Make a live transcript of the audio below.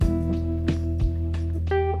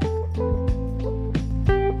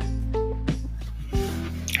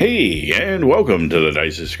Hey, and welcome to the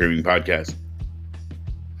Dice is Screaming podcast.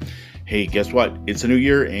 Hey, guess what? It's a new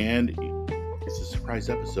year, and it's a surprise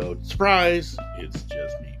episode. Surprise! It's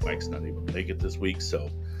just me. Mike's not able to make it this week, so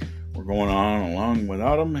we're going on along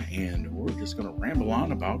without him, and we're just going to ramble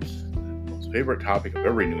on about the most favorite topic of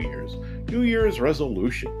every New Year's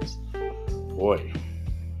resolutions. Boy,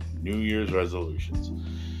 New Year's resolutions.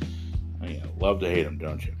 I love to hate them,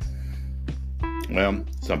 don't you? Well,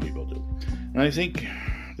 some people do. And I think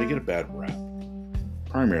they get a bad rap,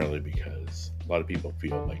 primarily because a lot of people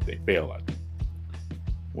feel like they fail at it.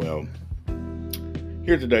 Well,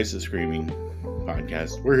 here at the Dice is Screaming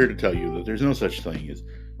podcast, we're here to tell you that there's no such thing as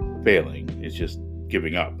failing. It's just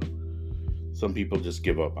giving up. Some people just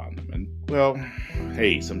give up on them. And, well,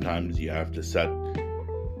 hey, sometimes you have to set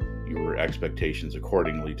your expectations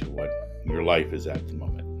accordingly to what your life is at the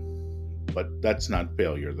moment. But that's not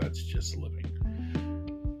failure, that's just living.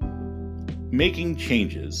 Making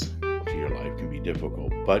changes to your life can be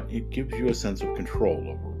difficult, but it gives you a sense of control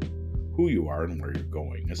over who you are and where you're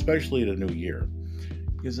going, especially at a new year.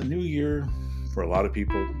 Because a new year, for a lot of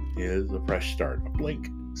people, is a fresh start, a blank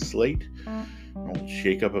slate, a little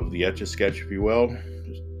shake up of the Etch-a-Sketch, if you will.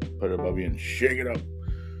 Just put it above you and shake it up.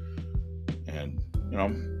 And,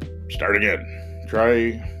 start again.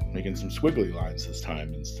 Try making some squiggly lines this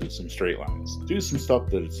time instead of some straight lines. Do some stuff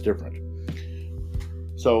that it's different.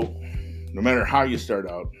 So, no matter how you start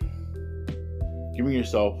out, giving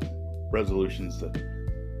yourself resolutions that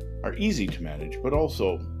are easy to manage, but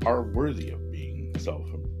also are worthy of being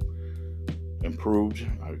self-improved,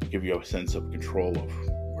 give you a sense of control of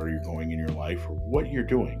where you're going in your life or what you're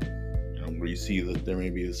doing. Where you see that there may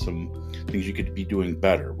be some things you could be doing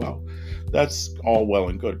better. Well, that's all well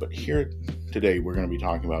and good, but here today we're going to be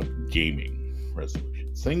talking about gaming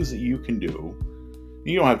resolutions, things that you can do.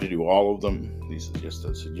 You don't have to do all of them. This is just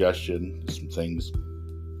a suggestion, some things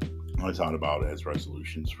I thought about as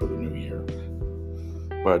resolutions for the new year.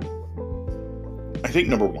 But I think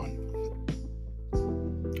number one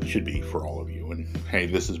should be for all of you. And hey,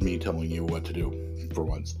 this is me telling you what to do for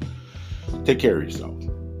once. Take care of yourself.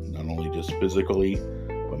 Not only just physically,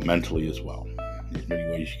 but mentally as well. There's many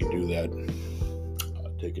ways you can do that.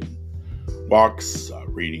 Taking walks,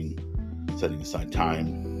 reading, setting aside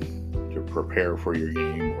time to prepare for your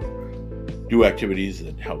game, or do activities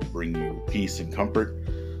that help bring you peace and comfort.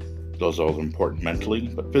 Those are all important mentally,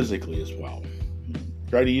 but physically as well.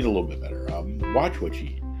 Try to eat a little bit better. Watch what you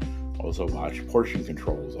eat. Also watch portion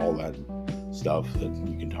controls, all that stuff that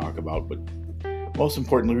you can talk about. But most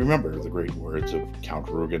importantly, remember the great words of Count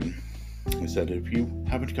Rugen. He said, if you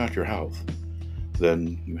haven't got your health,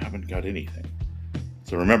 then you haven't got anything.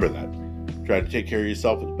 So remember that. Try to take care of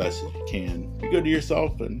yourself as best as you can. Be good to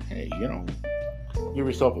yourself, and hey, give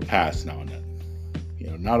yourself a pass now and then.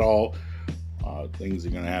 Not all things that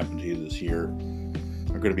are going to happen to you this year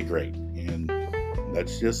are going to be great, and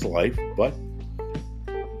that's just life. But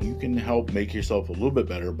you can help make yourself a little bit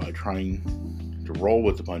better by trying to roll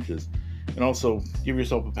with the punches, and also give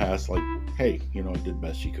yourself a pass. Like, hey, did the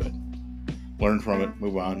best you could. Learn from it,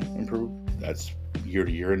 move on, improve. That's year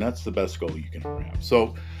to year, and that's the best goal you can ever have.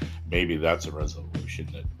 So maybe that's a resolution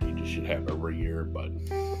that you just should have every year, but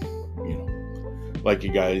like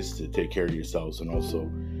you guys to take care of yourselves, and also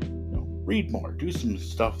read more, do some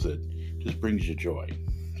stuff that just brings you joy,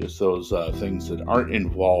 just those things that aren't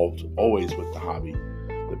involved always with the hobby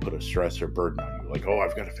that put a stress or burden on you, like, oh,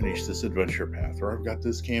 I've got to finish this adventure path, or I've got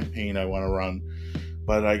this campaign I want to run,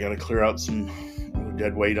 but I got to clear out some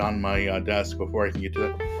dead weight on my desk before I can get to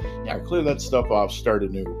that. Yeah, clear that stuff off, start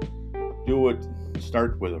anew. Do it.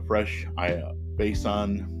 Start with a fresh face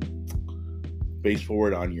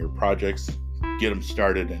forward on your projects. Get them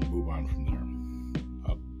started and move on from there.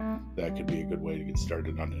 That could be a good way to get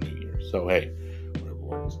started on the new year. So hey, whatever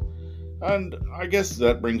works. And I guess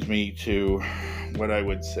that brings me to what I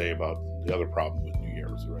would say about the other problem with New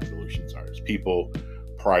Year's resolutions is people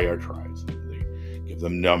prioritize. They give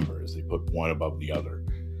them numbers. They put one above the other.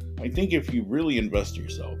 I think if you really invest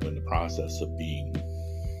yourself in the process of being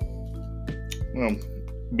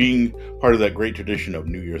part of that great tradition of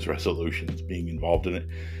New Year's resolutions, being involved in it,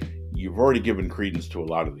 you've already given credence to a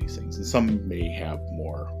lot of these things. And some may have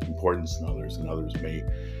more importance than others, and others may,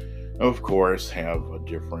 of course, have a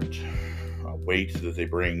different weight that they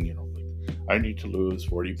bring. I need to lose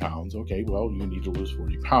 40 pounds. Okay, well, you need to lose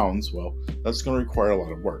 40 pounds. Well, that's going to require a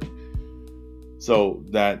lot of work. So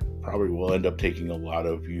that probably will end up taking a lot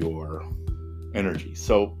of your energy.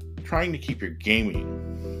 So trying to keep your gaming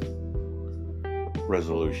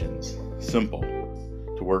resolutions simple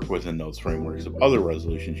to work within those frameworks of other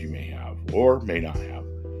resolutions you may have or may not have.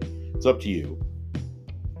 It's up to you.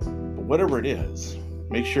 But whatever it is,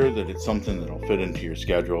 make sure that it's something that'll fit into your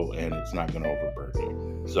schedule and it's not going to overburden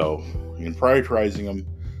you. So in prioritizing them,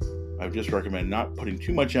 I would just recommend not putting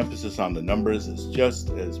too much emphasis on the numbers. It's just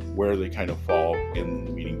as where they kind of fall in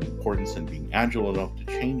the meeting importance and being agile enough to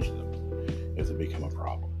change them if they become a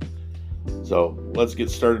problem. So let's get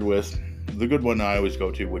started with the good one I always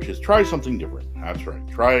go to, which is try something different. That's right.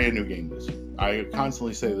 Try a new game this year. I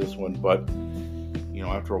constantly say this one, but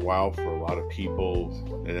after a while, for a lot of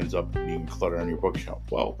people, it ends up being clutter on your bookshelf.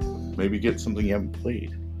 Well, maybe get something you haven't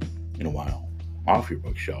played in a while off your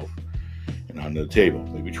bookshelf and onto the table.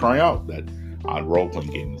 Maybe try out that odd role-playing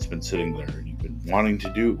game that's been sitting there and you've been wanting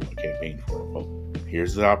to do a campaign for it. Well,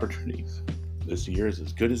 here's the opportunity. This year is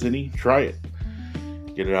as good as any. Try it.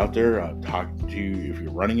 Get it out there. Talk to you if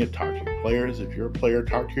you're running it. Talk to your players. If you're a player,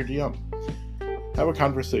 talk to your DM. Have a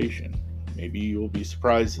conversation. Maybe you'll be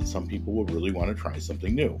surprised that some people will really want to try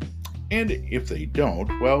something new. And if they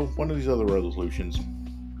don't, well, one of these other resolutions,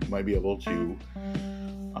 you might be able to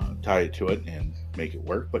tie it to it and make it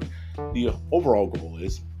work. But the overall goal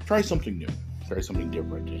is try something new, try something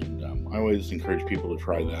different. And I always encourage people to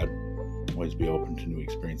try that, always be open to new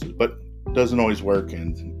experiences. But it doesn't always work.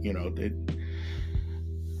 And,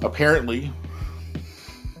 apparently,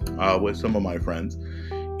 with some of my friends,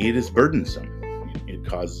 it is burdensome. It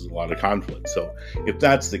causes a lot of conflict. So if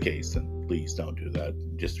that's the case, then please don't do that.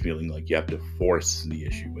 Just feeling like you have to force the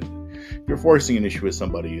issue with it. If you're forcing an issue with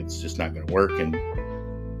somebody, it's just not going to work. And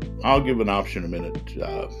I'll give an option in a minute,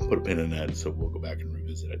 put a pin in that, so we'll go back and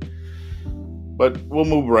revisit it. But we'll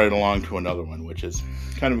move right along to another one, which is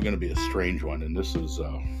kind of going to be a strange one. And this is,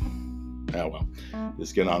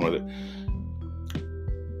 just get on with it.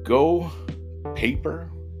 Go paper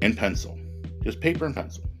and pencil. Just paper and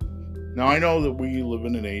pencil. Now, I know that we live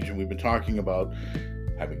in an age, and we've been talking about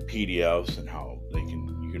having PDFs and how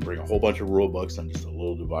you can bring a whole bunch of rule books on just a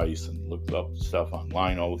little device and look up stuff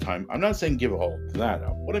online all the time. I'm not saying give all that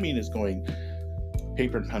up. What I mean is going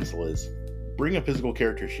paper and pencil is bring a physical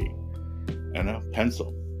character sheet and a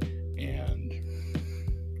pencil and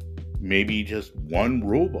maybe just one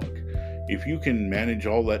rule book. If you can manage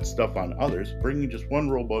all that stuff on others, bring just one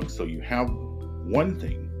rule book so you have one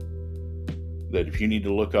thing that if you need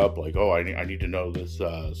to look up, like, I need to know this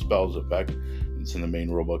spell's effect, it's in the main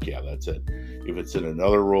rule book, yeah, that's it. If it's in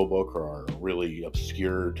another rule book or a really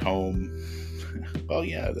obscure tome, well,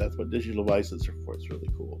 yeah, that's what digital devices are for. It's really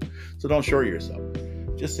cool. So don't short yourself.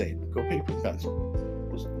 Just say, go paper and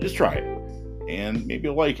pencil. Just try it. And maybe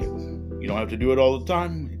you'll like it. You don't have to do it all the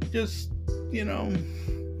time. Just,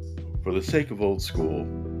 for the sake of old school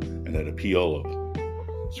and that appeal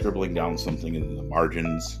of scribbling down something in the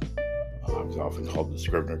margins. I was often called the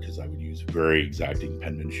scrivener because I would use very exacting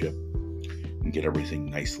penmanship and get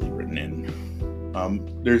everything nicely written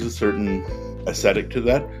in. There's a certain aesthetic to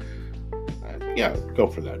that. Go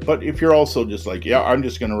for that. But if you're also just like, I'm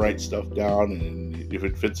just going to write stuff down, and if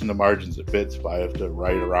it fits in the margins, it fits. If I have to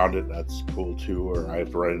write around it, that's cool too. Or I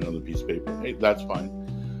have to write another piece of paper. Hey, that's fine.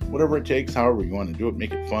 Whatever it takes, however you want to do it,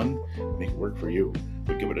 make it fun, make it work for you,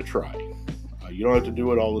 but give it a try. You don't have to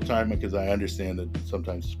do it all the time because I understand that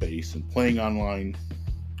sometimes space and playing online.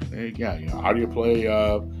 How do you play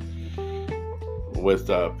with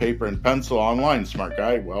paper and pencil online, smart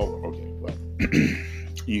guy? Well,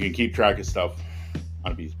 you can keep track of stuff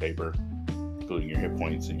on a piece of paper, including your hit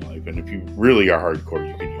points in your life. And if you really are hardcore,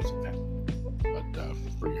 you can use a pen, but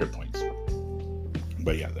for your hit points.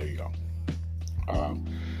 But yeah, there you go.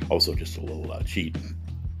 Also, just a little cheat.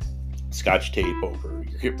 Scotch tape over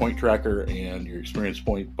your hit point tracker and your experience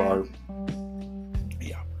point bar.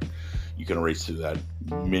 Yeah, you can erase through that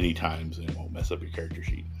many times and it won't mess up your character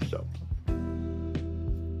sheet. So,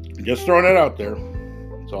 just throwing it out there.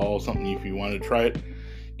 It's all something, if you want to try it,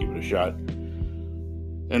 give it a shot.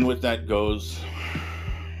 And with that goes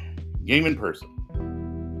game in person.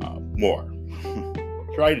 More.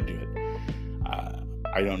 Try to do it.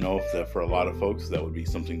 I don't know if that for a lot of folks that would be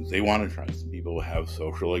something they want to try. Some people have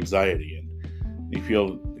social anxiety and they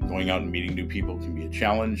feel going out and meeting new people can be a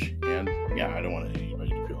challenge. And I don't want anybody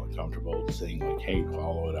to feel uncomfortable saying like, hey,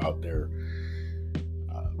 follow it out there.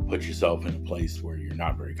 Put yourself in a place where you're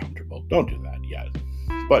not very comfortable. Don't do that yet.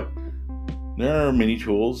 But there are many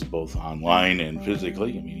tools, both online and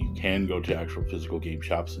physically. I mean, you can go to actual physical game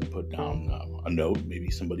shops and put down a note.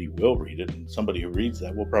 Maybe somebody will read it, and somebody who reads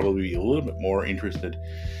that will probably be a little bit more interested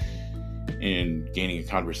in gaining a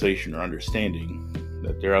conversation or understanding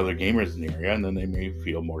that there are other gamers in the area, and then they may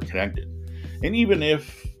feel more connected. And even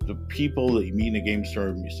if the people that you meet in a game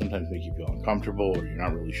store sometimes make you feel uncomfortable, or you're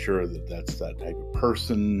not really sure that that's that type of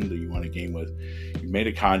person that you want to game with, you made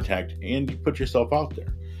a contact and you put yourself out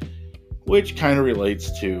there, which kind of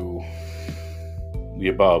relates to the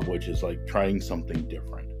above, which is like trying something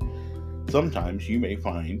different. Sometimes you may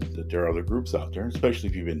find that there are other groups out there, especially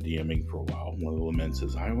if you've been DMing for a while. One of the laments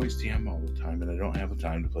is, I always DM all the time and I don't have the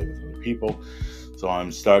time to play with other people, so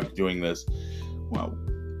I'm stuck doing this. Well,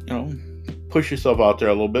 push yourself out there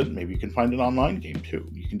a little bit. Maybe you can find an online game too.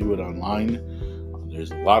 You can do it online.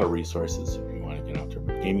 There's a lot of resources if you want to get out there.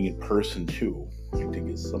 But gaming in person too, I think,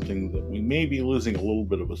 is something that we may be losing a little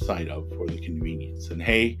bit of a sight of for the convenience. And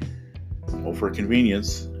hey, all for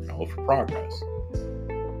convenience and all for progress.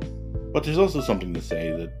 But there's also something to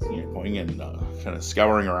say that going and kind of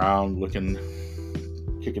scouring around,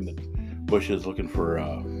 kicking the bushes, looking for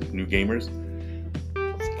new gamers,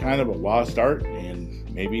 it's kind of a lost art,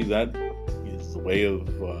 and maybe that is the way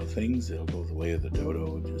of things. It'll go the way of the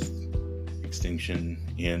dodo, just extinction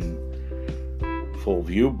in full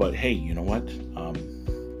view. But hey, you know what?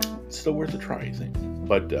 It's still worth a try, I think.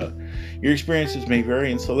 But your experiences may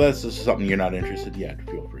vary, and so that's just something you're not interested yet.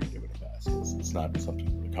 Feel free to give it a pass. It's not something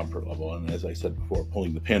for the comfort level. And as I said before,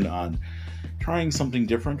 pulling the pin on trying something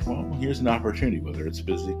different, well, here's an opportunity. Whether it's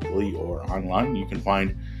physically or online, you can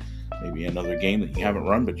find maybe another game that you haven't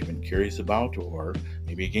run but you've been curious about, or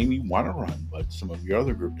maybe a game you want to run but some of your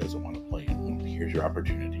other group doesn't want to play it. Well, here's your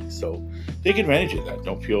opportunity. So take advantage of that.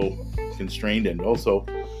 Don't feel constrained, and also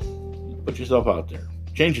put yourself out there.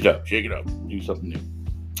 Change it up, shake it up, do something new.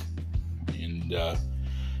 And I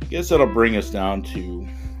guess that'll bring us down to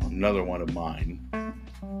another one of mine.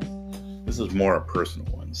 This is more a personal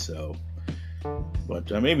one, but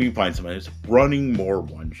maybe you find something. It's running more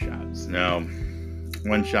one-shots. Now,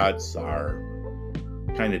 one-shots are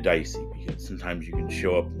kind of dicey because sometimes you can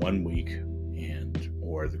show up one week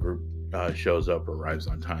or the group shows up or arrives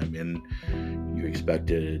on time and you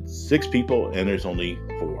expected 6 people and there's only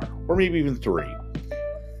 4 or maybe even 3.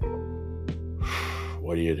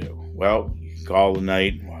 What do you do? Well, you can call the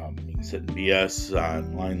night, you can sit and BS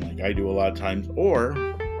online like I do a lot of times, or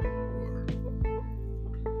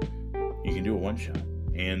you can do a one-shot.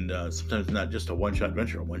 And sometimes not just a one-shot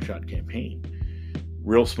venture, a one-shot campaign.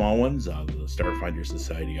 Real small ones, the Starfinder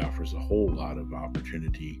Society offers a whole lot of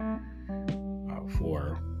opportunity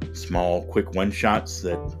for small, quick one-shots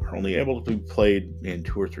that are only able to be played in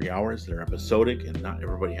 2 or 3 hours. They're episodic, and not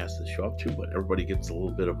everybody has to show up to, but everybody gets a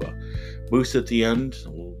little bit of a boost at the end. A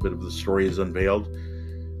little bit of the story is unveiled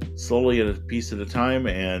slowly at a piece at a time,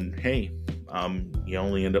 and hey, you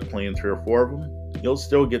only end up playing 3 or 4 of them. You'll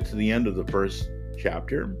still get to the end of the first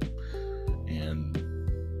chapter, and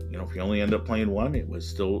if you only end up playing 1, it was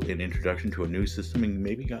still an introduction to a new system and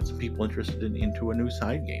maybe got some people interested into a new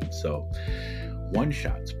side game. So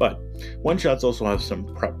one-shots, but one-shots also have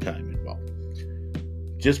some prep time involved.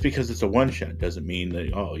 Just because it's a one-shot doesn't mean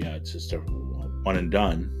that, it's just a one and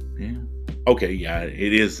done. Yeah. Okay, yeah,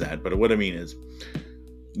 it is that, but what I mean is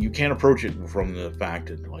you can't approach it from the fact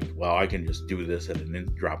that I can just do this at a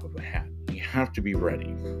drop of a hat. You have to be ready,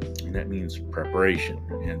 and that means preparation.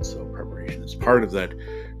 And so preparation is part of that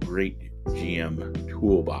great GM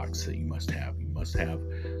toolbox that you must have. You must have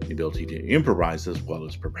the ability to improvise as well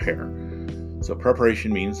as prepare. So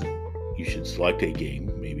preparation means that you should select a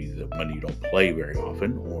game, maybe the one you don't play very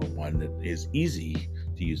often, or one that is easy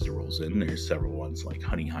to use the rules in. There's several ones like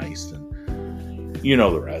Honey Heist, and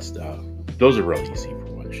the rest. Those are really easy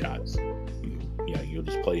for one shots. You'll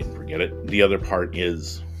just play it and forget it. The other part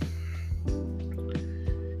is,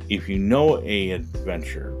 if you know a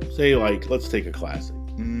adventure, say let's take a classic,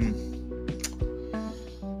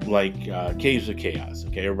 Caves of Chaos.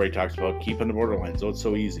 Okay, everybody talks about keeping the Borderlands. Oh, it's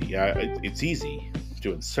so easy. Yeah, it's easy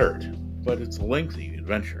to insert, but it's a lengthy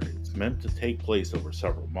adventure. It's meant to take place over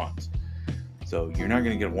several months. So you're not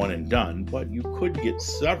going to get one and done, but you could get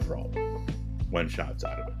several one-shots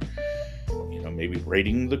out of it. Maybe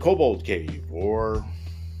raiding the Kobold Cave, or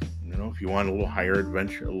if you want a little higher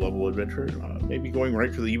level adventure, maybe going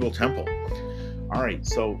right for the Evil Temple. All right,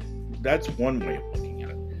 so that's one way of looking at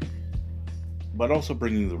it. But also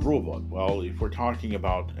bringing the rule book. Well, if we're talking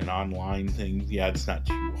about an online thing, it's not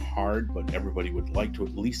too hard, but everybody would like to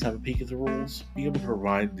at least have a peek at the rules, be able to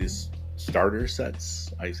provide these starter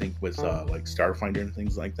sets, I think, with like Starfinder and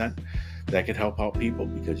things like that. That could help out people,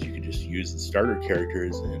 because you could just use the starter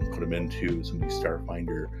characters and put them into some of these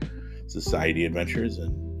Starfinder Society adventures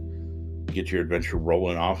and get your adventure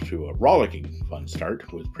rolling off to a rollicking fun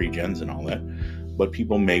start with pre-gens and all that. But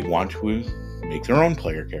people may want to make their own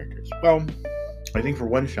player characters. Well, I think for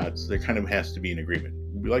one-shots, there kind of has to be an agreement.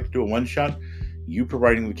 We like to do a one-shot, you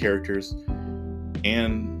providing the characters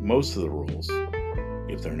and most of the rules,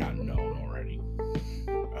 if they're not known already.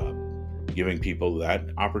 Giving people that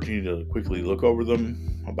opportunity to quickly look over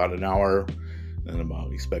them, about an hour, Then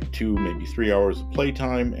expect 2, maybe 3 hours of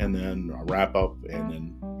playtime, and then a wrap up, and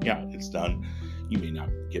then it's done. You may not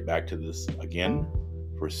get back to this again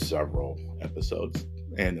for several episodes.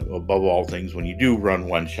 And above all things, when you do run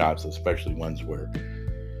one-shots, especially ones where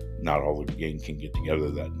not all the gang can get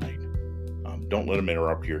together that night, don't let them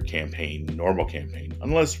interrupt your normal campaign,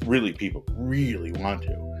 unless really people really want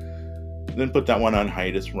to. Then put that one on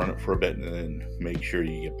hiatus, run it for a bit, and then make sure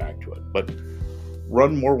you get back to it. But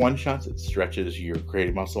run more one-shots. It stretches your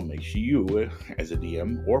creative muscle, makes you, as a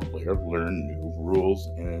DM or player, learn new rules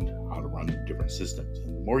and how to run different systems.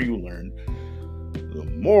 And the more you learn, the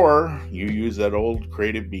more you use that old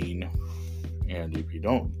creative bean. And if you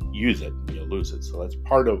don't use it, you'll lose it. So that's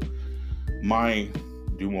part of my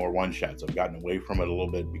do more one-shots. I've gotten away from it a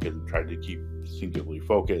little bit because I've tried to keep singularly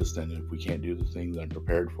focused. And if we can't do the things I'm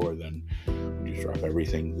prepared for, then we just drop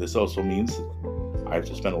everything. This also means I have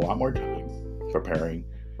to spend a lot more time preparing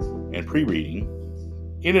and pre-reading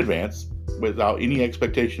in advance without any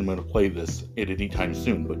expectation I'm going to play this at any time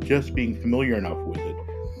soon, but just being familiar enough with it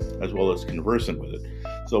as well as conversant with it.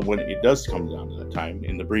 So when it does come down to that time,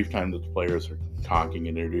 in the brief time that the players are talking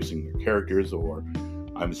and introducing their characters, or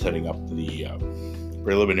I'm setting up the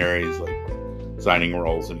preliminaries like signing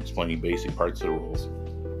roles and explaining basic parts of the rules,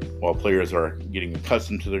 while players are getting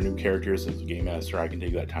accustomed to their new characters, as a game master, I can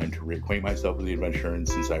take that time to reacquaint myself with the adventure, and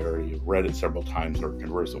since I already have read it several times or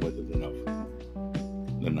conversant with it enough,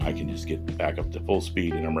 then I can just get back up to full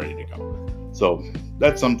speed and I'm ready to go. So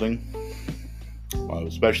that's something,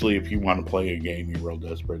 especially if you want to play a game you real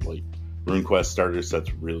desperately. RuneQuest starter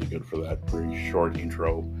set's really good for that. Very short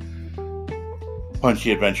intro,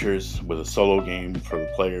 punchy adventures with a solo game for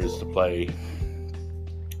the players to play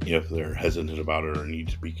if they're hesitant about it or need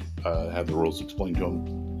to have the rules explained to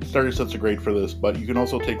them. Starter sets are great for this, but you can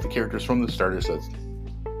also take the characters from the starter sets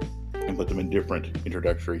and put them in different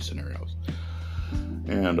introductory scenarios.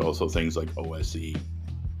 And also things like OSE.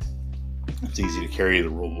 It's easy to carry, the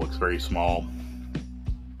rule book's very small.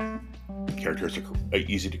 Characters are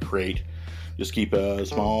easy to create. Just keep a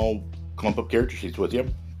small clump of character sheets with you.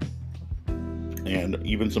 And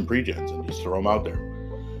even some pre-gens, and just throw them out there.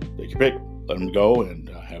 Take your pick, let them go, and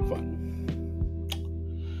have fun.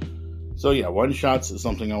 So one-shots is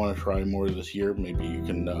something I want to try more this year. Maybe you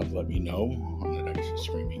can let me know on the Dice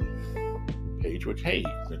Screaming page, which, hey,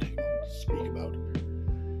 I'm going to take a moment to speak about.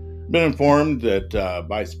 Been informed that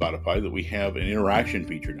by Spotify that we have an interaction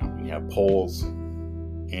feature now. We have polls,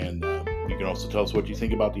 and you can also tell us what you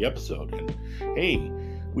think about the episode. And hey,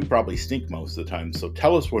 we probably stink most of the time, so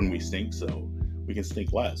tell us when we stink so we can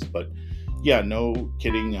stink less. But no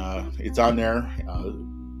kidding, it's on there.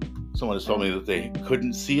 Someone has told me that they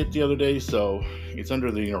couldn't see it the other day, so it's under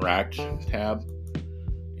the Interact tab,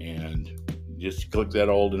 and just click that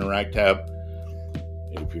old Interact tab.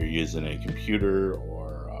 If you're using a computer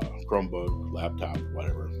or a Chromebook, laptop,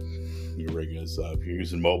 whatever your rig is, if you're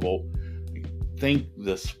using mobile, I think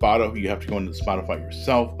you have to go into the Spotify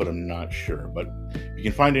yourself, but I'm not sure. But if you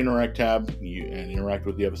can find Interact tab and interact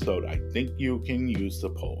with the episode, I think you can use the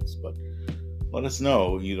polls. But let us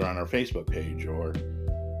know either on our Facebook page or,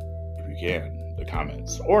 if you can, the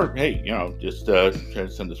comments. Or, hey, just try to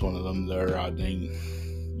send us one of them their dang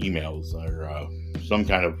emails or some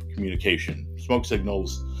kind of communication. Smoke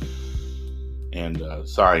signals and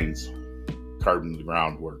signs carved into the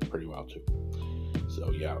ground work pretty well too.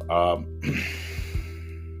 So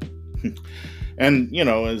and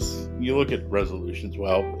as you look at resolutions,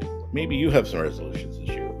 well, maybe you have some resolutions this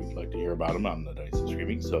year. We'd like to hear about them on the Dice and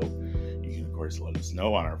Screaming. So you can of course let us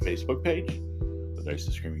know on our Facebook page, the Dice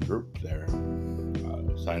and Screaming group there.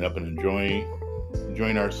 Sign up and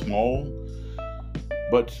join our small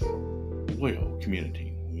but loyal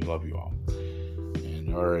community. We love you all.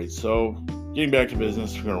 And all right, so getting back to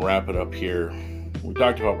business, we're going to wrap it up here. We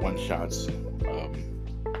talked about one-shots.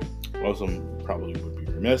 Most of them probably would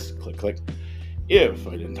be remiss, click, if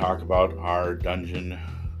I didn't talk about our Dungeon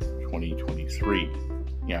 2023.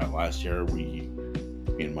 Last year me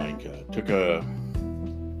and Mike took up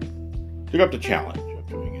the challenge of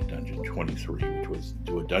doing a Dungeon 23, which was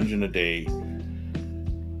do a dungeon a day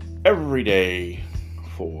every day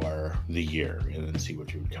for the year and then see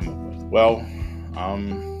what you would come up with. Well,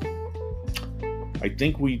 I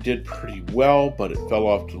think we did pretty well, but it fell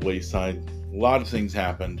off to the wayside. A lot of things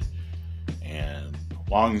happened, and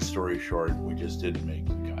long story short, we just didn't make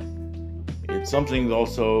the cut. It's something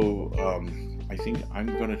also I think I'm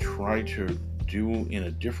going to try to do in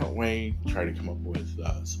a different way, try to come up with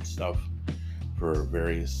some stuff for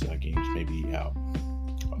various games, maybe a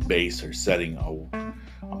base or setting a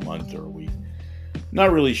month or a week.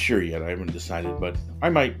 Not really sure yet, I haven't decided, but I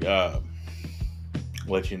might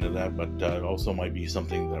let you into that, but also might be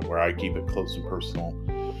something that where I keep it close and personal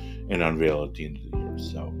and unveil at the end of the year.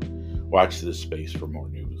 So watch this space for more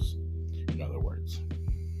news, in other words.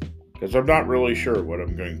 Because I'm not really sure what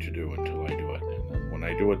I'm going to do until I do it. And then when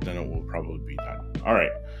I do it, then it will probably be done. All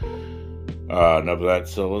right. Enough of that.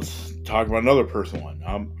 So let's talk about another personal one.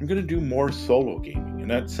 I'm going to do more solo gaming.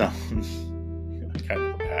 And that sounds kind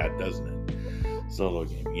of bad, doesn't it? Solo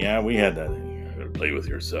gaming. Yeah, we had that thing. Play with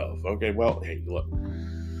yourself. Okay, well, hey, look.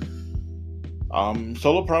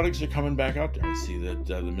 Solo products are coming back out there. I see that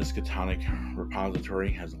the Miskatonic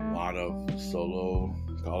repository has a lot of solo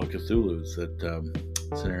Call of Cthulhu's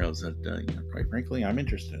scenarios that, quite frankly, I'm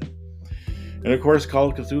interested in. And of course, Call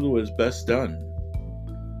of Cthulhu is best done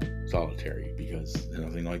solitary, because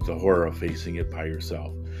nothing like the horror of facing it by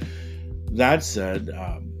yourself. That said,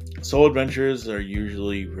 solo adventures are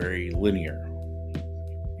usually very linear.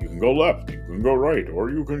 You can go left, you can go right, or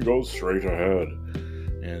you can go straight ahead.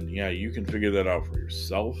 And yeah, you can figure that out for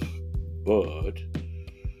yourself, but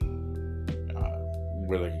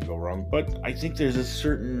where they can go wrong. But I think there's a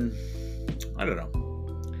certain,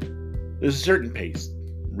 there's a certain pace.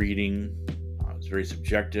 Reading is very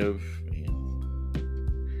subjective,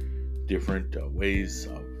 and different ways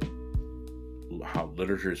of how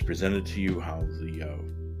literature is presented to you, how the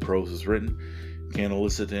prose is written, can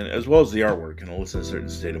elicit, as well as the artwork, can elicit a certain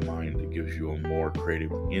state of mind that gives you a more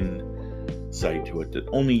creative insight to it that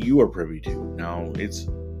only you are privy to. Now, it's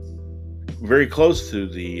very close to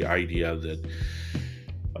the idea that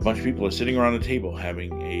a bunch of people are sitting around a table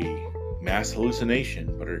having a mass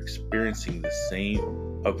hallucination, but are experiencing the same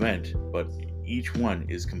event, but each one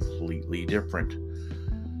is completely different.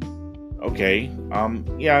 Okay,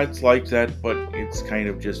 yeah, it's like that, but it's kind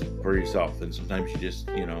of just for yourself, and sometimes you just,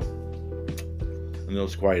 in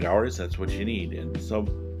those quiet hours, that's what you need. And so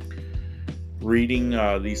reading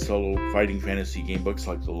these solo fighting fantasy game books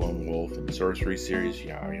like the Lone Wolf and Sorcery series,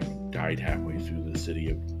 yeah, I haven't died halfway through the City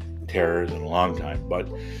of Terrors in a long time, but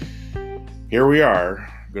here we are.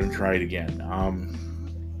 I'm going to try it again.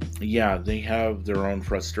 Yeah, they have their own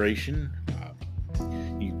frustration.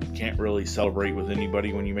 You can't really celebrate with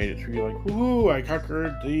anybody when you made it through. You're like, woohoo, I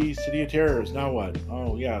conquered the City of Terrors. Now what?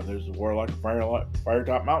 Oh yeah, there's a Warlock of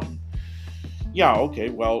Firetop Mountain. Yeah, okay,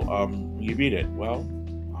 well, you beat it. Well,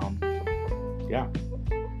 yeah,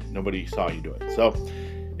 nobody saw you do it. So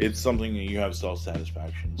it's something that you have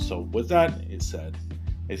self-satisfaction. So with that said,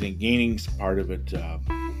 I think gaining's part of it.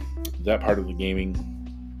 That part of the gaming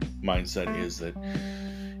mindset is that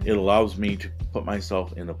it allows me to put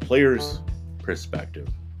myself in a player's perspective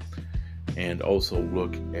and also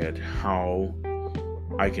look at how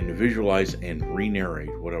I can visualize and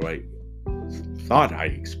re-narrate what I thought I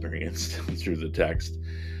experienced through the text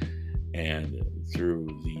and through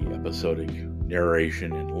the episodic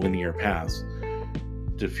narration and linear paths,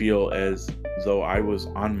 to feel as though I was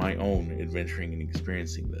on my own adventuring and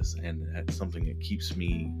experiencing this. And that's something that keeps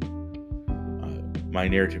me my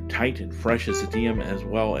narrative tight and fresh as a DM, as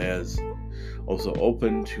well as also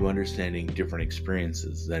open to understanding different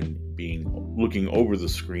experiences than looking over the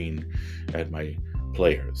screen at my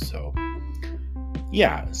players. So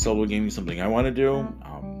yeah, solo gaming is something I want to do.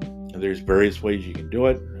 There's various ways you can do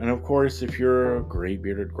it. And of course, if you're a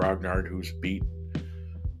gray-bearded grognard who's beat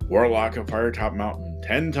Warlock of Firetop Mountain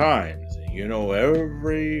 10 times, and you know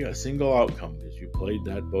every single outcome because you played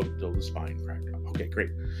that book till the spine cracked up. Okay,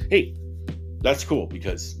 great. Hey, that's cool,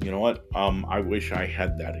 because you know what? I wish I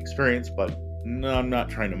had that experience, but no, I'm not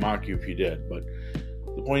trying to mock you if you did. But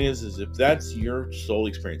the point is if that's your sole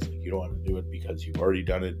experience, like you don't want to do it because you've already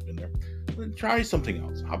done it, been there, then try something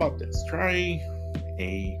else. How about this? Try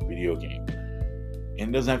a video game. And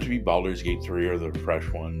it doesn't have to be Baldur's Gate 3 or the fresh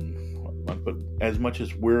one, but as much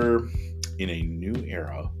as we're in a new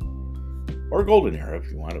era, or a golden era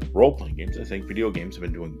if you want, of role-playing games, I think video games have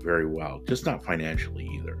been doing very well, just not financially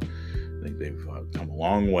either. I think they've come a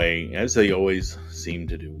long way, as they always seem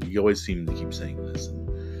to do. We always seem to keep saying this.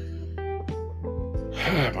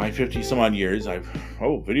 And my 50 some odd years,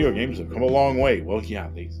 video games have come a long way. Well, yeah,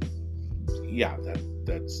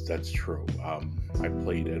 that's true. I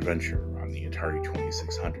played Adventure on the Atari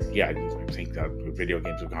 2600. Yeah, I think that video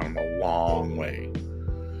games have gone a long way.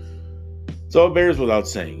 So it bears without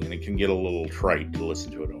saying, and it can get a little trite to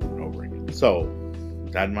listen to it over and over again. So,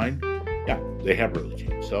 with that in mind, yeah, they have really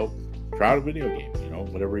changed. So, try out a video game,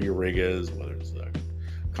 whatever your rig is, whether it's a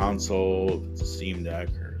console, if it's a Steam Deck,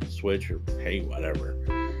 or a Switch, or hey, whatever.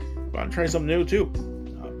 But try something new too,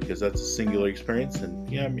 because that's a singular experience.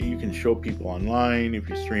 And yeah, you can show people online if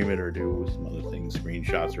you stream it or do some other things,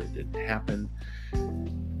 screenshots, or it didn't happen.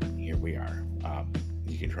 Here we are.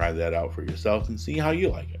 You can try that out for yourself and see how you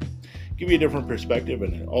like it. give you a different perspective,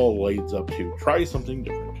 and it all leads up to try something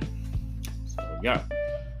different. So, yeah.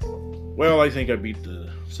 Well, I think I beat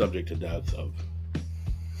the subject to death of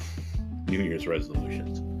New Year's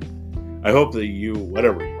resolutions. I hope that you,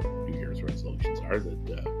 whatever your New Year's resolutions are,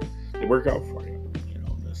 that they work out for you.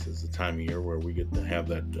 This is the time of year where we get to have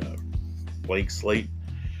that blank slate,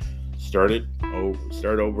 start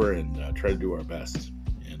over, and try to do our best.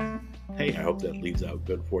 And hey, I hope that leads out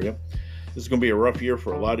good for you. This is going to be a rough year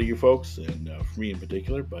for a lot of you folks, and for me in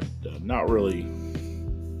particular, but not really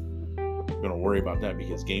going to worry about that,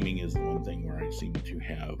 because gaming is the one thing where I seem to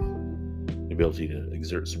have the ability to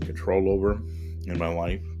exert some control over in my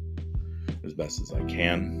life as best as I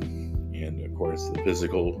can. And of course, the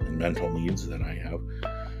physical and mental needs that I have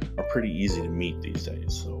are pretty easy to meet these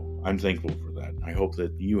days. So I'm thankful for that. I hope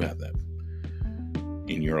that you have that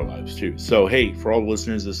in your lives too. So hey, for all the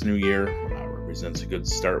listeners, this new year represents a good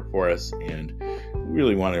start for us, and we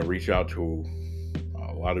really want to reach out to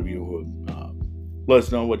a lot of you who let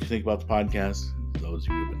us know what you think about the podcast. Those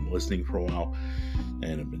of you who have been listening for a while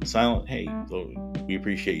and have been silent, hey, we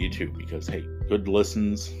appreciate you too, because hey, good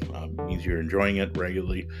listens means you're enjoying it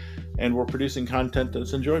regularly, and we're producing content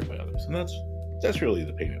that's enjoyed by others, and that's really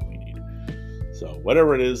the payment we need. So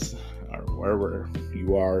whatever it is, or wherever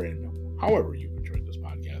you are, and however you enjoyed this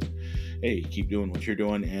podcast, hey, keep doing what you're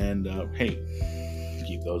doing, and hey,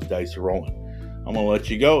 keep those dice rolling. I'm gonna let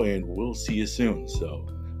you go, and we'll see you soon. So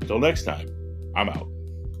until next time, I'm out.